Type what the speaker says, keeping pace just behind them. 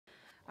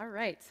All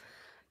right.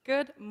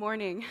 Good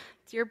morning,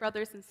 dear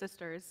brothers and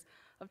sisters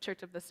of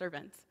Church of the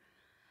Servant.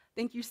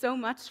 Thank you so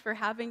much for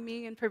having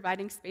me and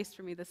providing space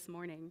for me this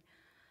morning.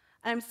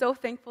 I'm so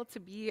thankful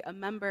to be a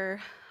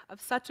member of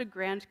such a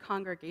grand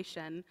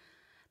congregation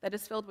that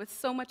is filled with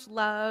so much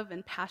love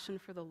and passion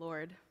for the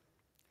Lord.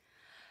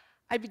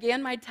 I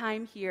began my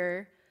time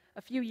here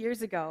a few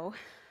years ago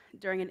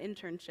during an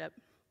internship.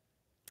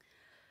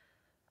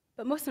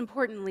 But most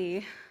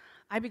importantly,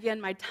 I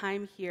began my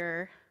time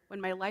here when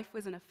my life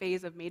was in a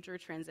phase of major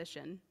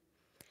transition.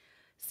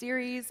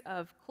 Series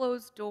of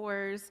closed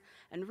doors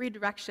and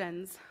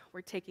redirections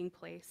were taking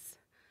place.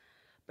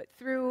 But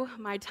through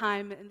my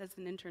time as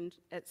an intern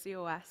at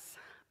COS,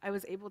 I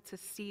was able to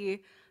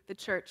see the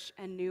church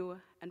in new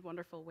and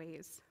wonderful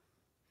ways.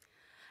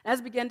 As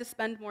I began to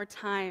spend more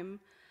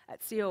time at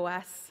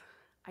COS,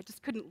 I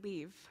just couldn't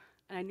leave,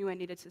 and I knew I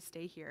needed to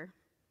stay here.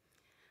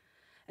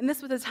 And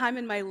this was a time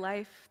in my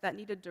life that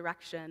needed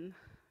direction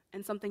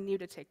and something new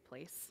to take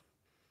place.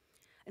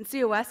 And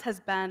COS has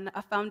been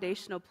a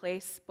foundational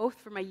place, both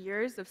for my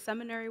years of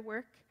seminary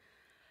work,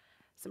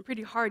 some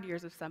pretty hard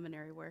years of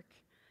seminary work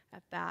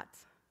at that,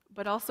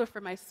 but also for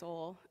my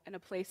soul and a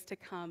place to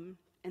come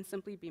and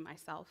simply be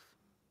myself.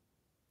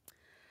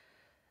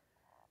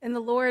 And the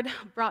Lord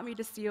brought me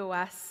to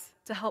COS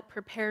to help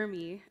prepare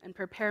me and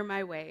prepare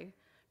my way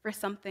for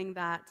something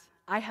that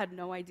I had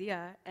no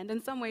idea, and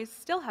in some ways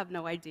still have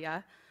no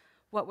idea,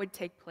 what would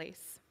take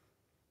place.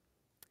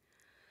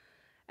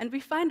 And we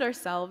find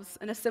ourselves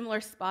in a similar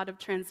spot of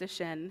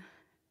transition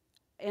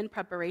in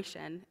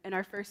preparation in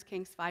our 1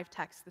 Kings 5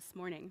 text this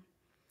morning.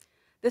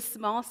 This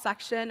small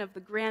section of the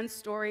grand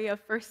story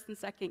of 1st and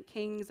 2nd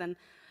Kings and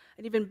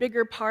an even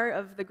bigger part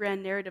of the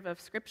grand narrative of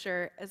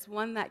Scripture is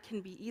one that can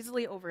be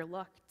easily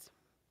overlooked,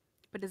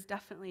 but is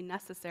definitely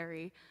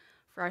necessary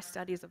for our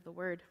studies of the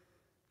Word.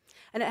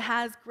 And it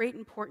has great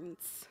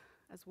importance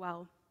as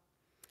well.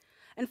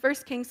 In 1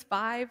 Kings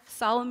 5,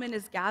 Solomon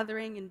is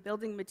gathering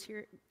building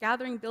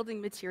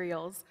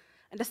materials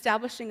and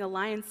establishing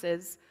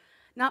alliances,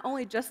 not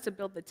only just to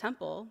build the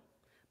temple,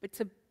 but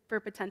for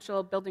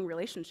potential building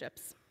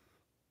relationships.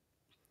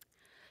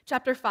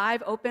 Chapter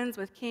 5 opens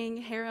with King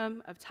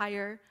Hiram of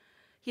Tyre.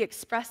 He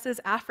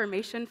expresses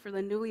affirmation for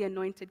the newly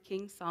anointed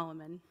King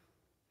Solomon.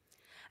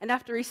 And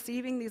after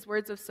receiving these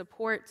words of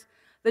support,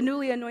 the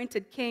newly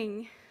anointed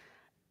king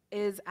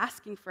is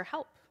asking for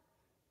help.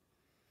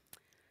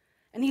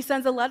 And he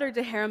sends a letter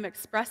to Hiram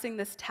expressing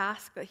this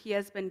task that he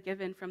has been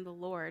given from the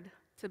Lord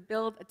to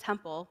build a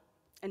temple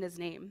in his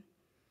name.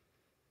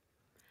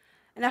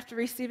 And after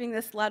receiving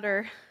this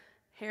letter,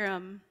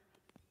 Hiram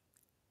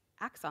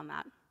acts on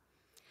that.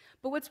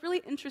 But what's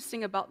really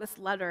interesting about this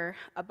letter,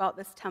 about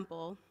this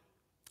temple,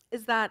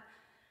 is that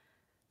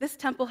this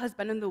temple has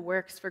been in the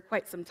works for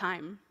quite some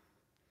time.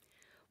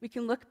 We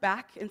can look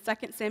back in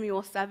 2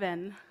 Samuel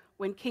 7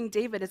 when King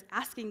David is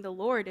asking the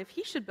Lord if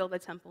he should build a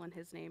temple in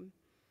his name.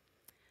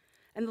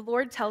 And the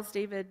Lord tells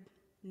David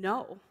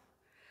no,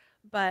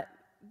 but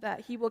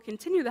that he will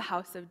continue the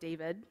house of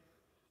David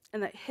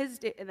and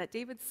that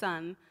David's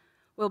son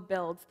will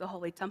build the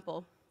holy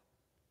temple.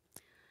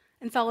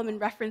 And Solomon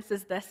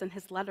references this in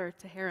his letter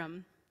to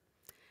Hiram.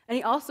 And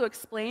he also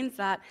explains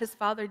that his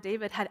father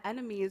David had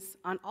enemies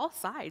on all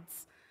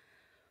sides,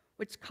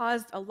 which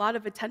caused a lot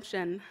of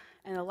attention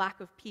and a lack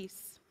of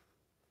peace.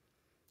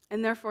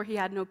 And therefore he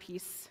had no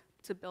peace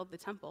to build the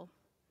temple.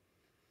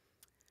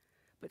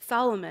 But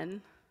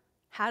Solomon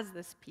has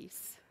this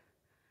peace.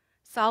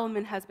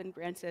 Solomon has been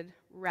granted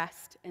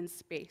rest and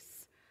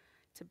space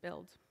to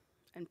build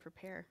and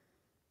prepare.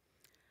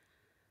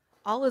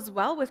 All is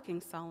well with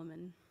King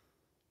Solomon.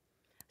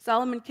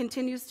 Solomon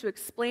continues to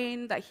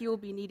explain that he will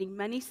be needing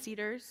many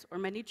cedars or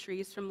many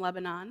trees from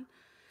Lebanon,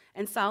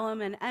 and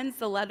Solomon ends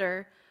the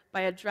letter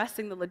by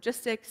addressing the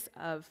logistics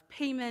of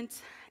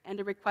payment and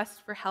a request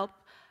for help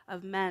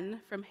of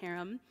men from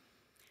Hiram,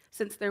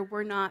 since there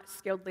were not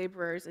skilled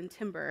laborers in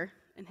timber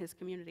in his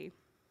community.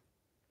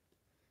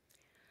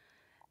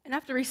 And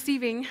after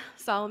receiving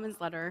Solomon's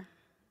letter,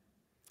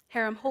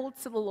 Hiram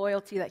holds to the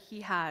loyalty that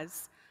he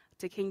has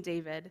to King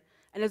David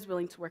and is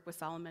willing to work with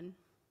Solomon.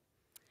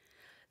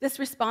 This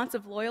response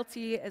of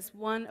loyalty is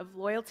one of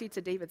loyalty to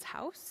David's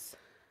house,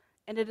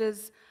 and it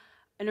is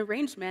an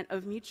arrangement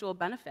of mutual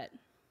benefit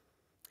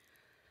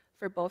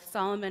for both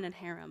Solomon and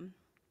Hiram.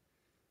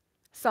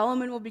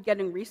 Solomon will be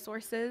getting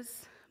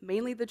resources,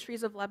 mainly the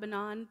trees of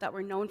Lebanon that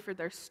were known for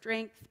their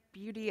strength,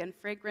 beauty, and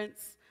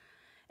fragrance,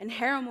 and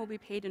Hiram will be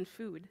paid in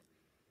food.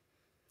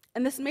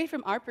 And this may,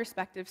 from our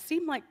perspective,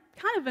 seem like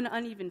kind of an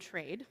uneven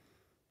trade.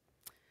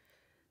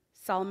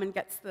 Solomon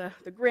gets the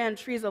grand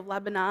trees of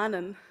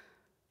Lebanon,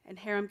 and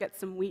Hiram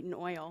gets some wheat and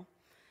oil.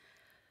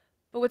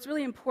 But what's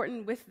really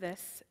important with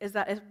this is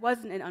that it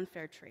wasn't an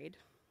unfair trade,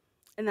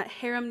 and that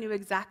Hiram knew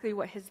exactly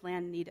what his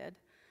land needed.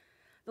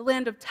 The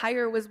land of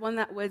Tyre was one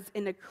that was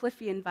in a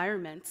cliffy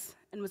environment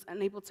and was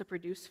unable to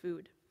produce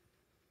food.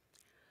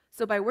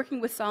 So by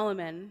working with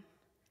Solomon,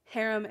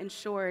 Hiram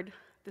ensured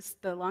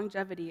the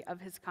longevity of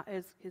his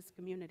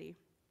community.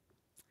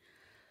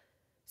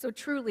 So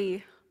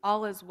truly,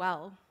 all is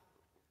well.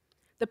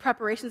 The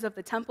preparations of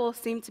the temple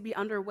seem to be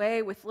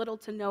underway with little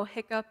to no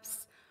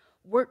hiccups.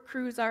 Work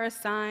crews are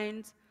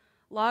assigned.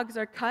 Logs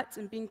are cut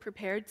and being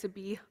prepared to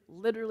be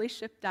literally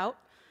shipped out.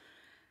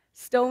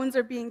 Stones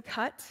are being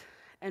cut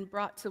and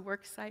brought to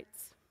work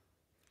sites.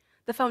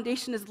 The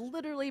foundation is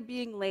literally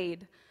being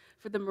laid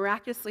for the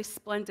miraculously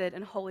splendid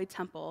and holy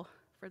temple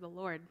for the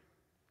Lord.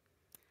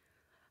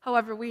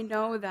 However, we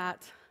know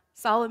that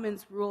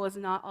Solomon's rule is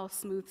not all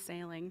smooth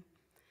sailing,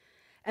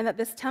 and that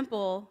this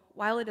temple,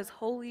 while it is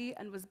holy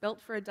and was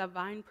built for a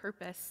divine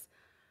purpose,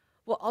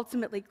 will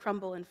ultimately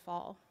crumble and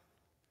fall,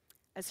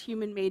 as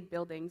human-made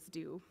buildings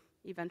do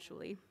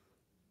eventually.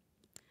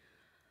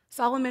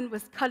 Solomon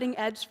was cutting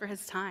edge for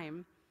his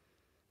time.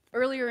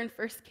 Earlier in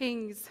 1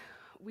 Kings,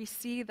 we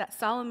see that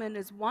Solomon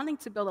is wanting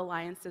to build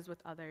alliances with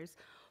others,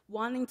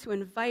 wanting to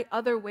invite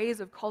other ways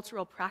of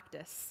cultural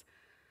practice.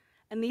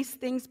 And these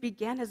things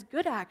began as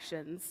good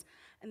actions,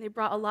 and they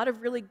brought a lot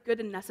of really good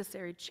and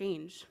necessary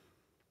change.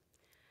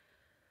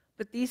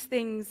 But these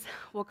things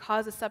will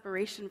cause a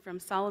separation from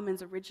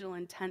Solomon's original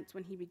intent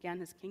when he began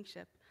his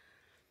kingship.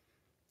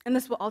 And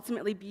this will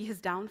ultimately be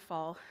his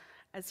downfall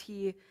as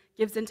he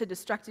gives into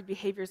destructive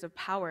behaviors of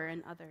power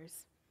in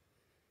others.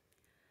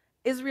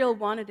 Israel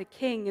wanted a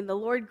king, and the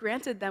Lord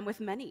granted them with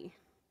many.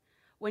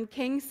 When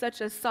kings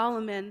such as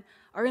Solomon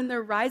are in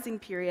their rising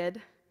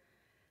period,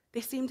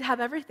 they seem to have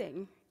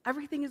everything.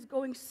 Everything is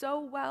going so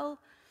well,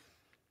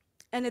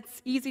 and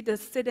it's easy to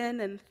sit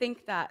in and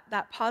think that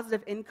that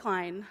positive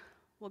incline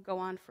will go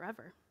on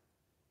forever.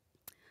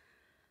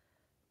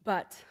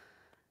 But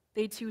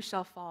they too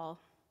shall fall,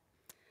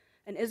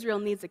 and Israel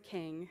needs a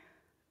king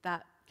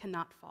that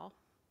cannot fall.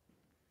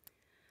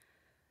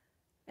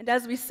 And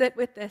as we sit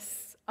with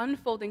this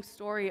unfolding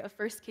story of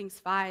 1 Kings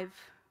 5,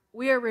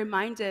 we are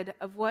reminded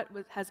of what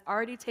has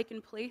already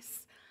taken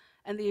place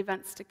and the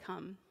events to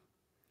come.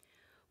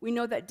 We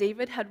know that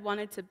David had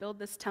wanted to build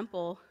this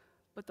temple,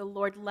 but the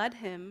Lord led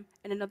him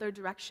in another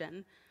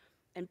direction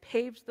and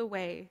paved the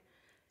way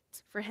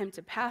for him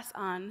to pass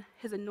on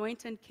his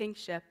anointed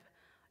kingship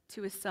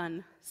to his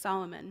son,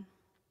 Solomon.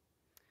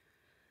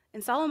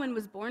 And Solomon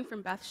was born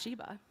from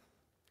Bathsheba.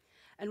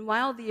 And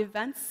while the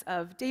events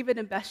of David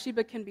and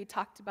Bathsheba can be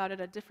talked about at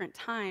a different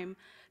time,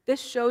 this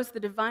shows the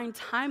divine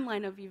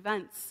timeline of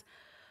events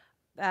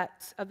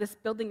of this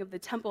building of the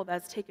temple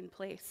that has taken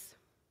place.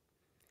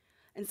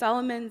 And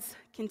Solomon's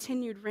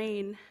continued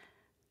reign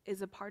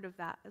is a part of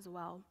that as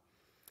well.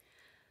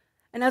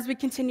 And as we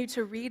continue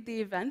to read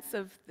the events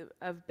of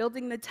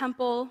building the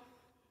temple,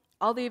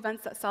 all the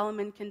events that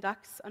Solomon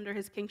conducts under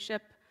his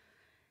kingship,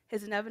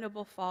 his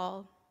inevitable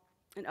fall,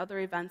 and other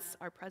events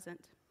are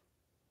present.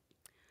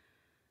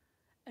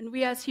 And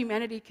we as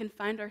humanity can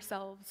find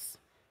ourselves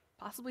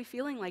possibly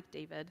feeling like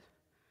David.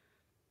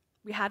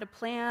 We had a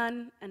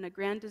plan and a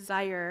grand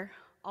desire,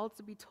 all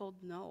to be told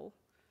no.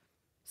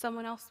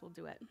 Someone else will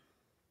do it.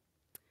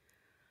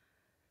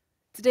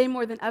 Today,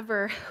 more than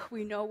ever,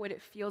 we know what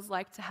it feels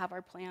like to have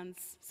our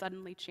plans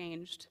suddenly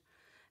changed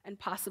and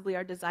possibly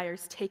our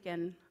desires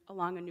taken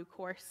along a new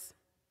course.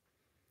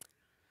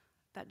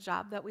 That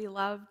job that we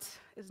loved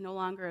is no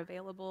longer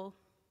available.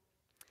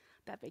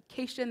 That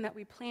vacation that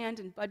we planned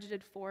and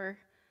budgeted for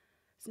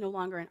is no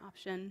longer an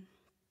option.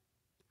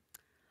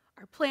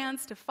 Our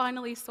plans to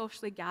finally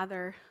socially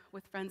gather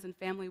with friends and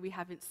family we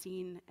haven't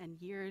seen in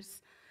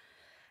years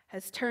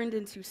has turned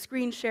into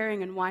screen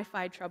sharing and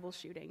Wi-Fi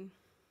troubleshooting.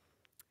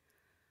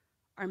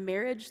 Our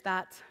marriage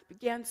that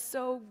began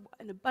so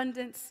in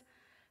abundance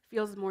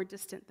feels more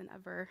distant than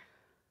ever.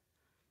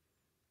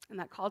 And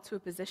that call to a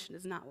position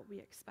is not what we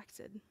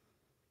expected.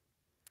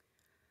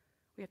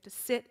 We have to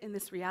sit in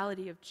this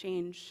reality of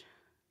change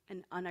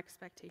and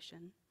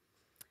unexpectation.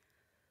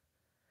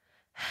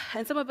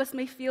 And some of us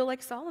may feel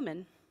like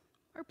Solomon.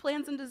 Our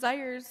plans and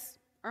desires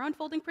are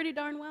unfolding pretty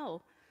darn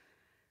well.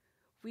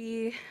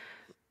 We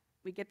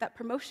get that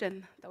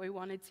promotion that we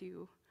wanted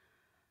to.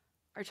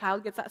 Our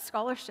child gets that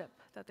scholarship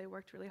that they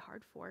worked really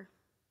hard for.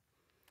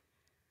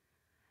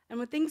 And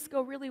when things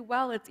go really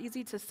well, it's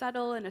easy to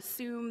settle and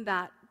assume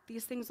that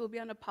these things will be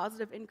on a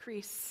positive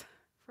increase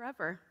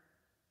forever.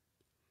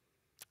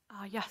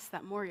 Yes,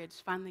 that mortgage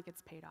finally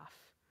gets paid off.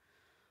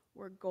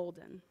 We're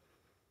golden.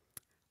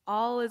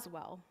 All is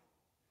well.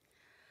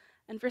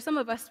 And for some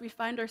of us, we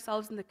find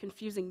ourselves in the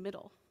confusing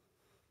middle,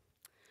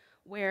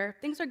 where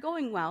things are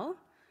going well,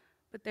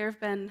 but there have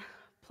been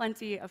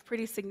plenty of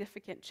pretty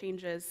significant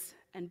changes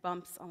and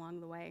bumps along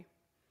the way.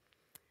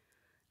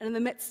 And in the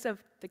midst of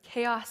the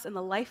chaos and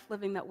the life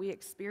living that we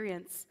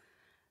experience,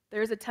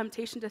 there is a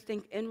temptation to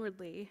think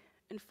inwardly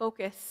and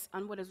focus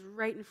on what is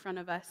right in front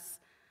of us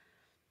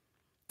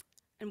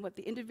and what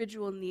the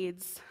individual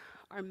needs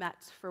are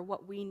met for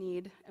what we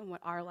need and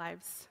what our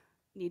lives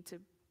need to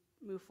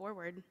move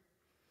forward.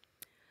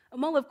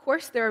 And while, of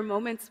course, there are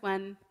moments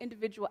when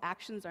individual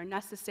actions are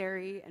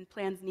necessary and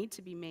plans need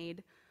to be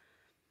made,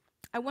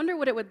 I wonder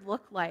what it would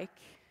look like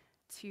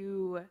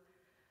to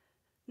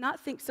not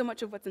think so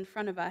much of what's in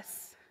front of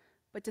us,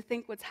 but to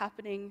think what's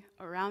happening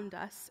around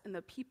us and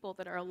the people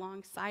that are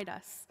alongside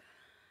us,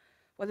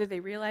 whether they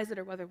realize it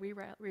or whether we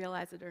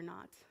realize it or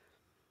not.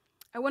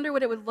 I wonder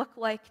what it would look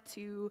like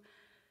to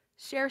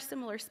share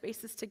similar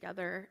spaces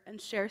together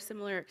and share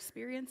similar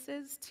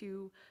experiences,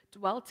 to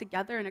dwell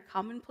together in a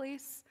common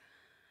place,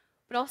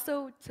 but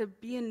also to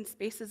be in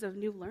spaces of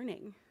new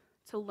learning,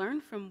 to learn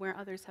from where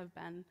others have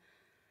been,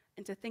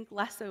 and to think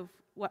less of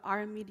what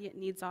our immediate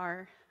needs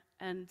are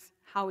and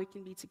how we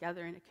can be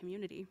together in a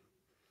community.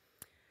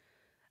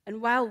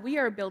 And while we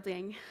are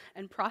building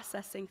and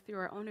processing through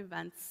our own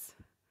events,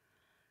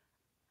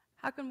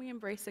 how can we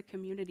embrace a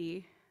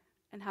community,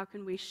 and how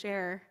can we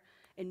share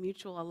in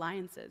mutual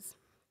alliances?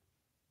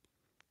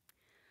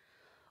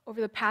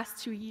 Over the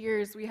past 2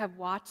 years, we have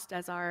watched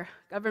as our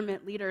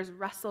government leaders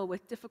wrestle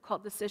with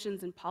difficult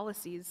decisions and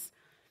policies.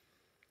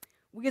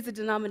 We as a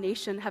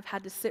denomination have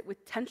had to sit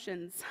with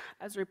tensions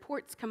as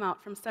reports come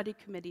out from study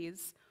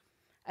committees,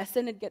 as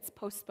synod gets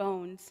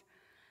postponed,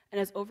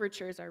 and as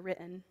overtures are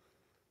written.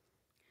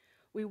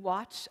 We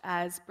watch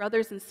as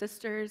brothers and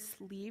sisters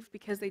leave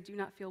because they do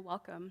not feel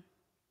welcome.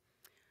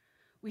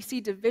 We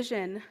see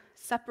division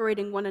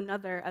separating one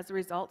another as a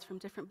result from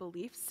different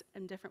beliefs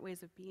and different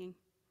ways of being.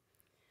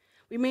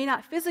 We may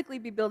not physically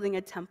be building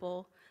a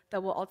temple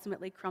that will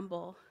ultimately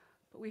crumble,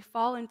 but we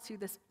fall into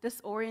this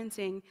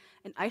disorienting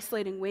and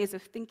isolating ways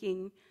of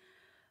thinking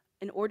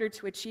in order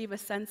to achieve a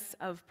sense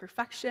of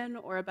perfection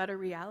or a better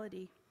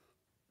reality.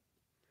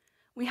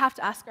 We have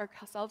to ask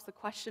ourselves the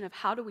question of,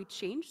 how do we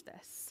change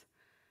this?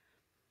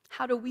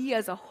 How do we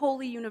as a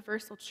holy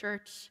universal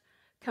church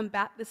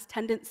combat this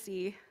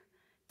tendency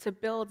to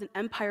build an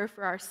empire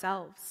for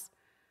ourselves?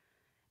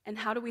 And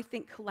how do we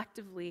think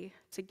collectively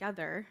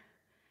together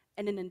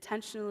in an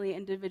intentionally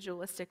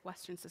individualistic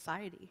Western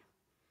society?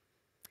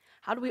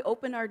 How do we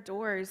open our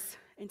doors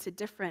into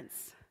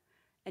difference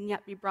and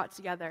yet be brought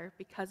together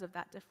because of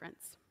that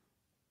difference?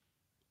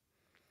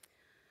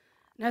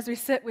 And as we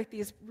sit with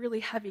these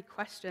really heavy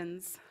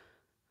questions,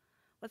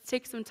 let's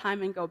take some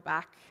time and go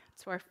back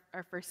to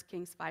our 1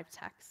 Kings 5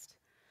 text.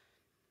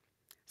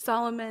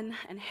 Solomon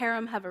and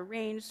Hiram have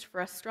arranged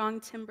for a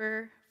strong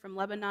timber from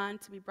Lebanon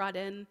to be brought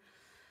in.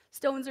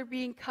 Stones are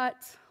being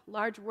cut,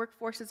 large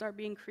workforces are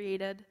being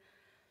created.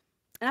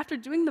 And after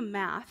doing the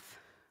math,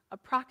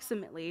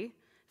 approximately,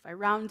 if I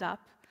round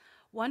up,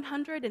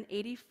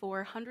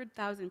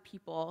 100,000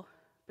 people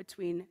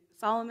between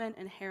Solomon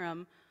and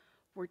Hiram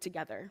were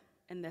together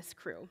in this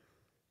crew.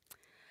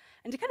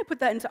 And to kind of put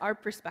that into our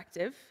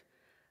perspective,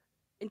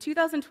 in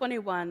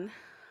 2021,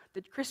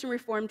 the Christian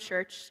Reformed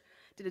Church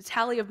did a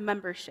tally of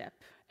membership,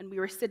 and we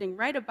were sitting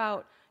right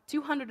about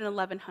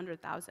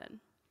 1,100,000.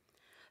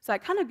 So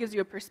that kind of gives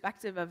you a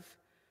perspective of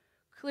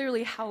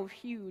clearly how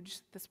huge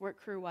this work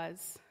crew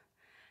was,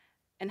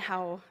 and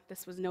how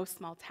this was no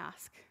small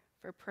task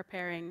for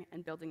preparing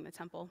and building the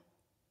temple.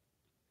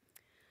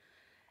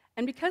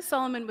 And because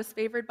Solomon was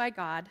favored by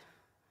God,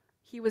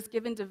 he was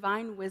given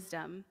divine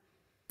wisdom,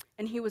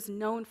 and he was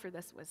known for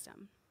this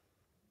wisdom.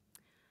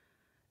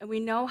 And we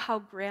know how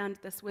grand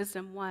this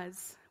wisdom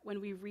was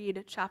when we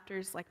read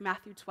chapters like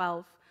Matthew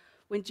 12,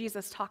 when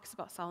Jesus talks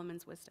about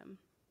Solomon's wisdom.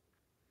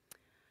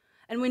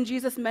 And when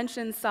Jesus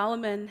mentions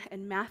Solomon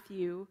in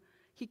Matthew,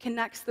 he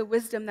connects the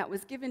wisdom that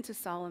was given to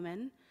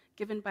Solomon,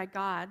 given by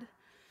God,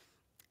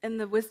 and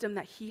the wisdom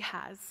that he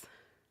has.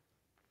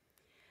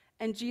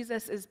 And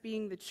Jesus is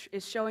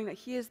showing that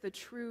he is the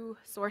true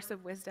source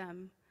of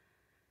wisdom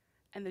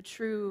and the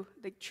true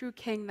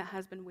king that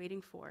has been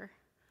waiting for.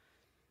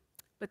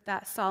 But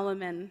that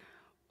Solomon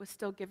was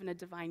still given a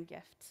divine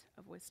gift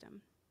of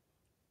wisdom.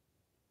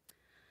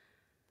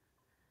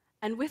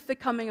 And with the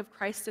coming of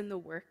Christ in the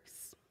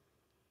works,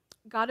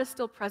 God is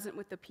still present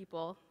with the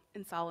people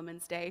in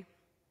Solomon's day.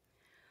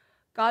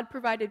 God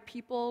provided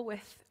people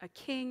with a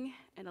king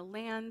and a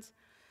land,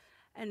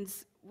 and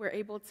were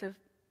able to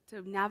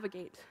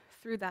navigate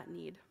through that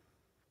need.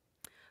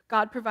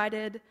 God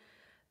provided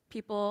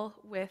people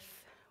with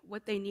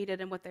what they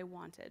needed and what they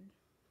wanted.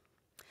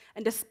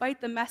 And despite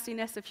the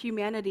messiness of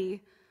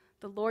humanity,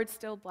 the Lord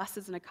still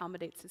blesses and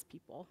accommodates his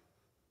people.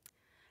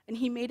 And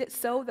he made it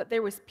so that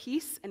there was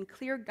peace and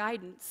clear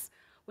guidance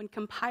when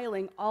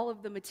compiling all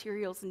of the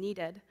materials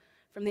needed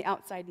from the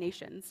outside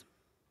nations.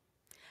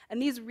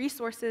 And these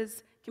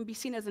resources can be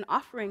seen as an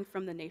offering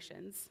from the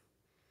nations.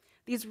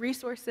 These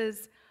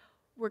resources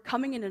were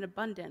coming in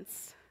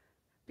abundance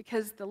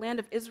because the land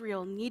of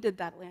Israel needed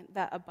that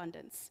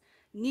abundance,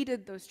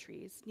 needed those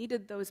trees,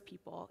 needed those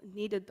people,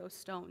 needed those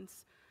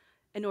stones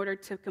in order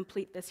to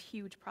complete this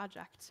huge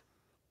project.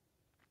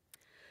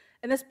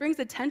 And this brings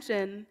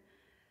attention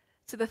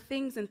to the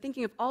things and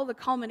thinking of all the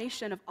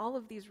culmination of all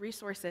of these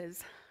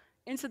resources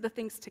into the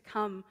things to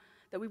come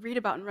that we read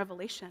about in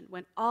Revelation,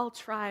 when all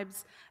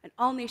tribes and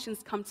all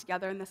nations come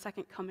together in the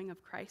second coming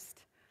of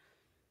Christ.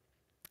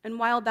 And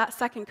while that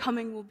second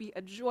coming will be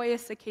a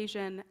joyous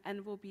occasion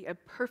and will be a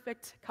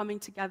perfect coming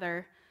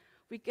together,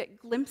 we get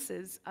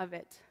glimpses of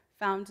it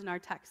found in our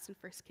text in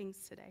 1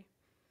 Kings today.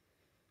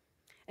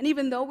 And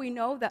even though we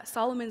know that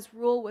Solomon's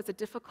rule was a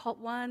difficult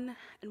one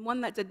and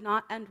one that did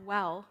not end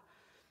well,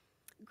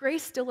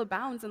 grace still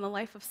abounds in the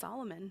life of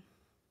Solomon.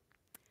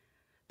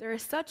 There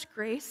is such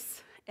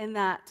grace in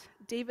that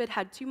David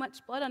had too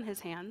much blood on his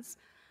hands,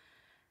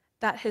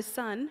 that his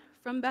son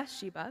from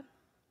Bathsheba,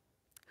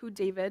 who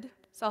David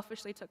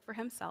selfishly took for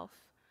himself,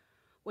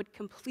 would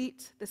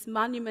complete this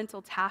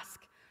monumental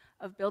task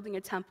of building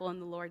a temple in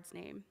the Lord's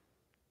name.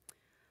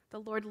 The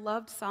Lord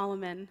loved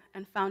Solomon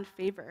and found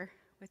favor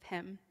with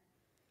him.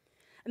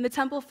 And the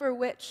temple for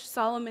which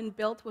Solomon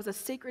built was a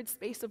sacred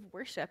space of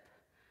worship.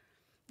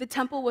 The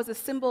temple was a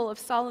symbol of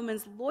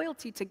Solomon's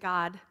loyalty to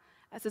God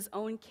as his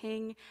own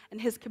king and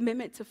his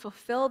commitment to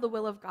fulfill the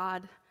will of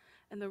God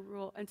and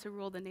to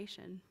rule the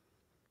nation.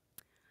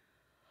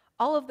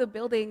 All of the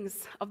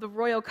buildings of the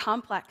royal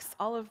complex,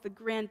 all of the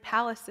grand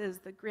palaces,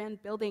 the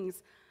grand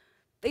buildings,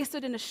 they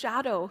stood in a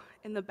shadow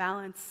in the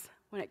balance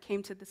when it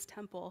came to this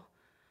temple,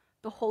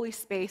 the holy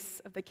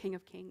space of the King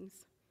of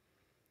Kings.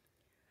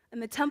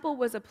 And the temple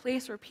was a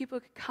place where people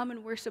could come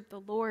and worship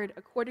the Lord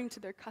according to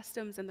their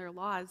customs and their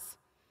laws.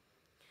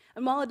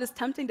 And while it is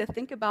tempting to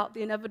think about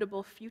the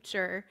inevitable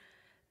future,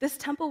 this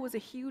temple was a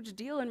huge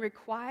deal and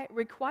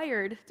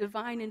required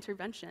divine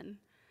intervention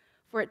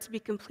for it to be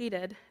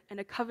completed and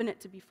a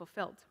covenant to be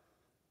fulfilled.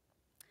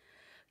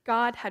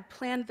 God had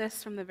planned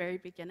this from the very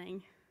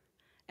beginning,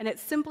 and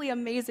it's simply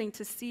amazing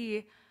to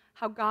see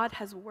how God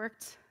has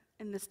worked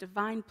in this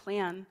divine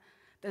plan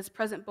that is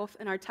present both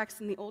in our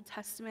text in the Old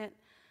Testament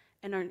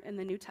and in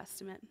the New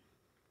Testament.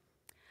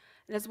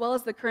 And as well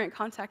as the current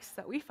context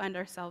that we find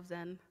ourselves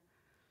in,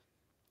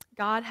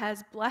 God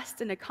has blessed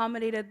and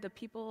accommodated the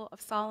people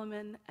of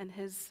Solomon and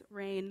his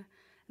reign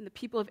and the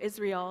people of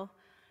Israel,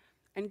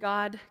 and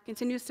God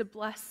continues to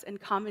bless and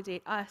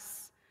accommodate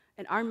us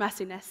in our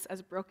messiness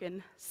as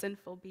broken,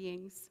 sinful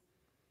beings.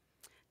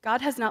 God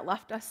has not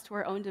left us to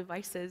our own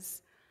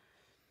devices,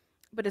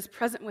 but is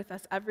present with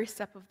us every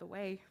step of the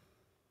way.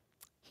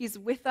 He's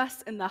with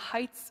us in the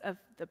heights of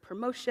the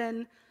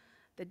promotion,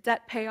 the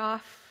debt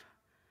payoff,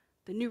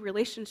 the new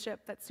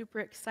relationship that's super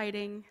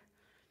exciting,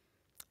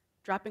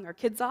 dropping our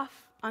kids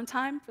off on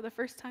time for the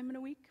first time in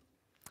a week,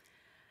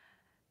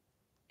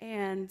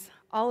 and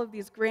all of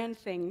these grand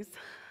things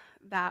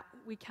that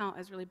we count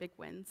as really big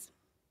wins.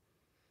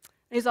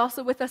 And he's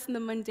also with us in the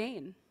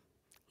mundane.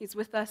 He's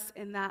with us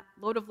in that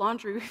load of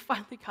laundry we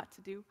finally got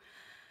to do.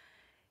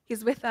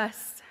 He's with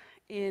us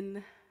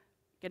in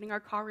getting our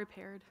car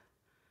repaired.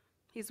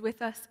 He's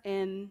with us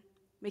in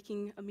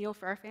making a meal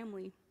for our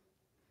family.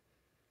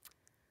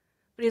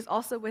 But he's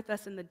also with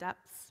us in the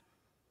depths.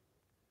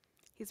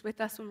 He's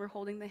with us when we're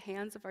holding the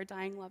hands of our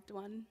dying loved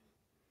one.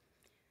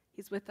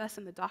 He's with us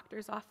in the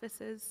doctor's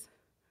offices,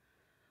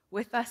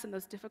 with us in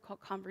those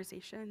difficult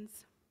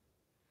conversations.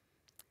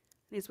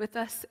 And he's with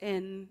us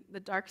in the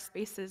dark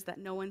spaces that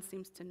no one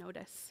seems to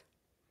notice.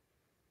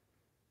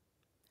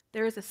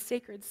 There is a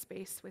sacred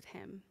space with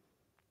him,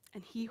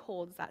 and he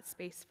holds that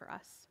space for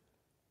us.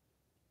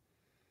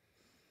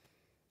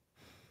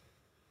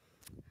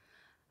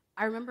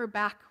 I remember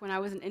back when I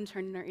was an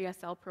intern in our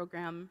ESL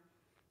program,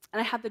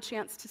 and I had the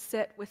chance to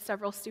sit with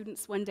several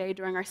students one day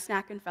during our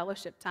snack and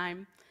fellowship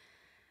time.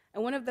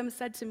 And one of them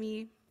said to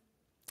me,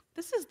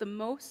 "This is the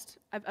most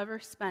I've ever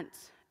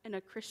spent in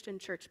a Christian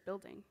church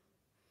building."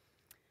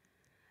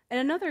 And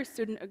another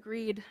student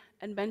agreed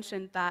and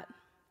mentioned that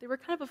they were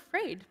kind of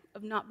afraid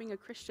of not being a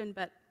Christian,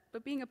 but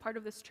being a part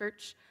of this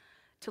church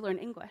to learn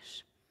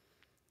English.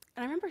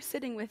 And I remember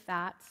sitting with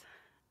that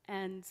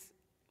and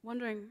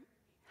wondering,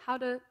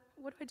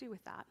 what do I do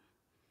with that?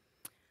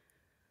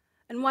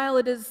 And while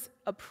it is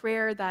a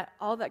prayer that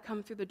all that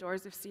come through the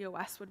doors of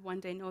COS would one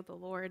day know the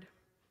Lord,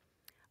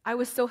 I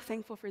was so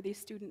thankful for these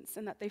students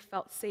and that they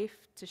felt safe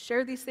to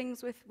share these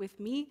things with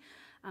me,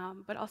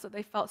 but also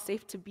they felt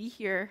safe to be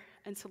here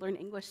and to learn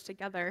English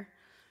together.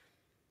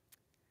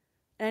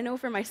 And I know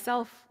for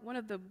myself, one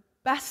of the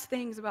best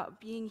things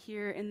about being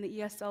here in the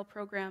ESL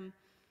program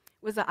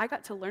was that I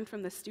got to learn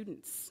from the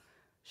students.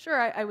 Sure,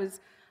 I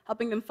was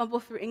helping them fumble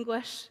through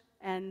English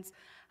and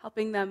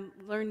helping them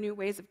learn new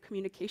ways of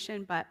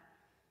communication, but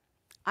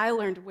I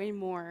learned way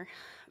more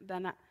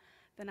than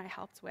I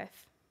helped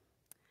with.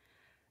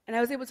 And I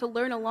was able to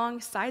learn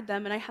alongside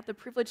them, and I had the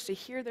privilege to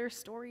hear their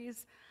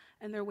stories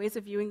and their ways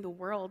of viewing the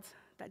world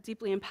that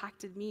deeply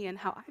impacted me and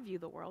how I view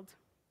the world.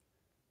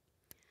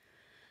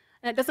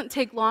 And it doesn't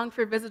take long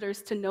for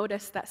visitors to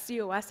notice that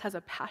COS has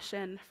a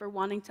passion for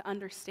wanting to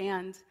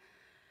understand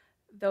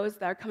those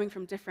that are coming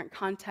from different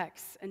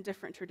contexts and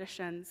different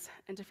traditions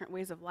and different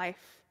ways of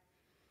life.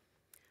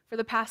 For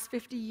the past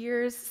 50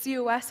 years,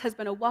 COS has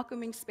been a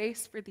welcoming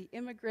space for the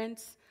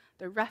immigrant,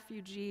 the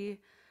refugee,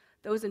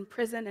 those in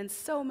prison, and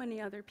so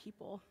many other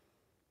people.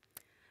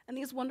 And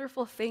these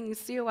wonderful things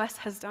COS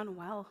has done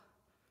well.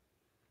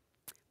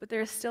 But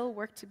there is still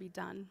work to be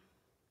done.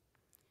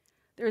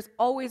 There is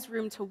always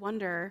room to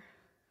wonder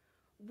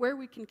where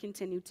we can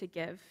continue to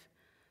give,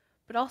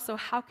 but also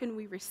how can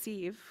we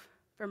receive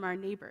from our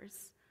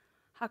neighbors?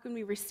 How can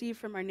we receive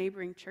from our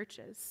neighboring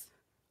churches,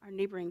 our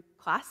neighboring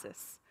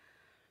classes?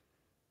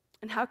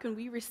 And how can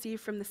we receive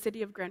from the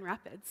city of Grand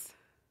Rapids?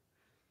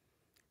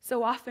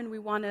 So often we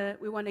want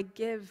to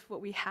give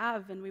what we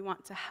have and we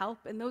want to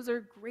help, and those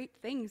are great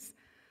things.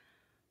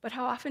 But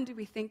how often do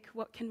we think,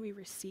 what can we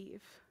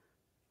receive?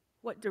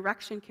 What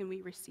direction can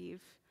we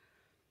receive?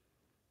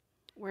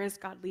 Where is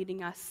God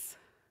leading us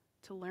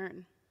to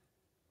learn?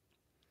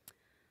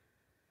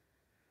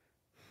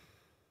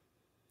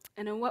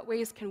 And in what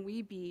ways can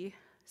we be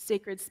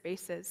sacred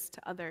spaces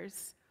to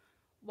others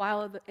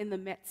while in the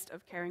midst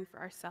of caring for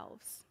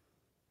ourselves?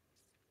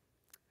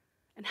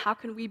 And how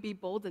can we be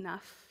bold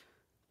enough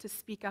to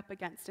speak up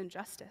against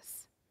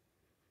injustice?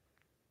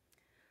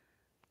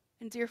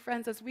 And dear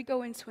friends, as we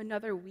go into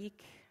another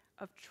week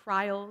of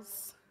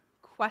trials,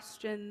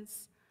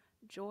 questions,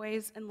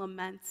 joys, and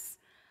laments,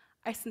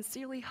 I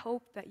sincerely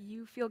hope that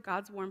you feel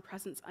God's warm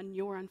presence on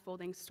your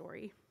unfolding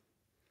story.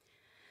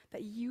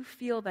 That you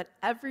feel that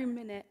every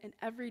minute and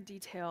every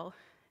detail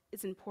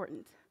is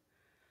important.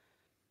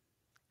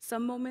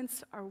 Some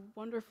moments are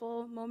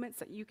wonderful moments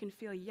that you can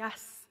feel,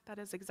 yes, that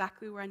is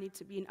exactly where I need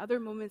to be, and other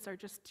moments are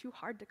just too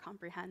hard to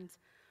comprehend.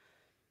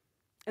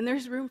 And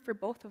there's room for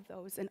both of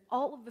those and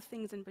all of the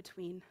things in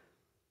between.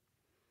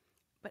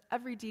 But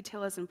every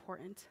detail is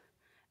important,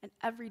 and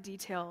every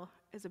detail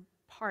is a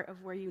part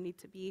of where you need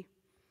to be.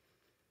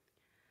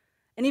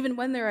 And even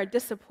when there are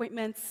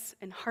disappointments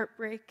and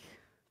heartbreak,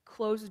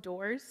 closed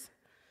doors,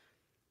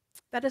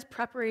 that is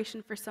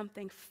preparation for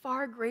something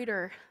far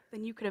greater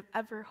than you could have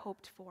ever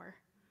hoped for.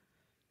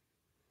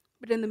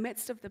 But in the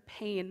midst of the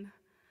pain,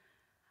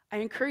 I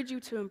encourage you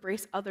to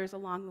embrace others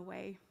along the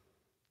way.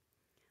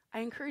 I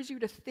encourage you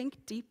to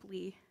think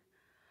deeply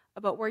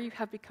about where you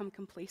have become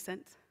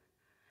complacent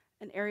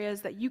and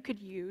areas that you could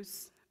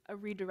use a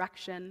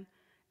redirection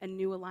and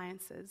new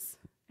alliances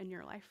in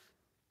your life.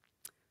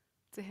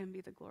 To him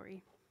be the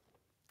glory.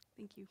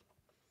 Thank you.